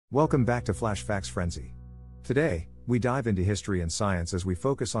Welcome back to Flash Facts Frenzy. Today, we dive into history and science as we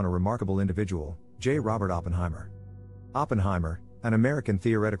focus on a remarkable individual, J. Robert Oppenheimer. Oppenheimer, an American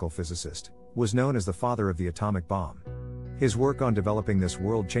theoretical physicist, was known as the father of the atomic bomb. His work on developing this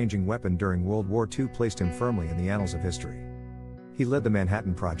world-changing weapon during World War II placed him firmly in the annals of history. He led the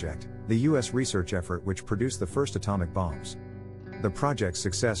Manhattan Project, the U.S. research effort which produced the first atomic bombs. The project's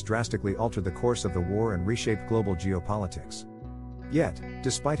success drastically altered the course of the war and reshaped global geopolitics. Yet,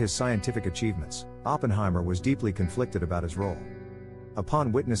 despite his scientific achievements, Oppenheimer was deeply conflicted about his role.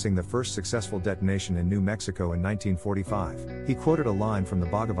 Upon witnessing the first successful detonation in New Mexico in 1945, he quoted a line from the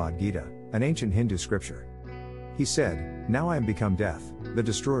Bhagavad Gita, an ancient Hindu scripture. He said, "Now I am become death, the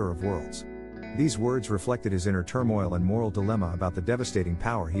destroyer of worlds." These words reflected his inner turmoil and moral dilemma about the devastating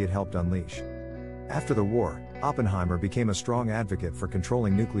power he had helped unleash. After the war, Oppenheimer became a strong advocate for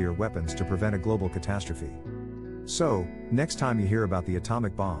controlling nuclear weapons to prevent a global catastrophe. So, next time you hear about the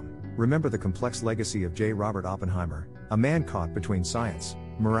atomic bomb, remember the complex legacy of J. Robert Oppenheimer, a man caught between science,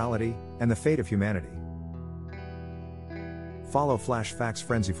 morality, and the fate of humanity. Follow Flash Facts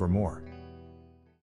Frenzy for more.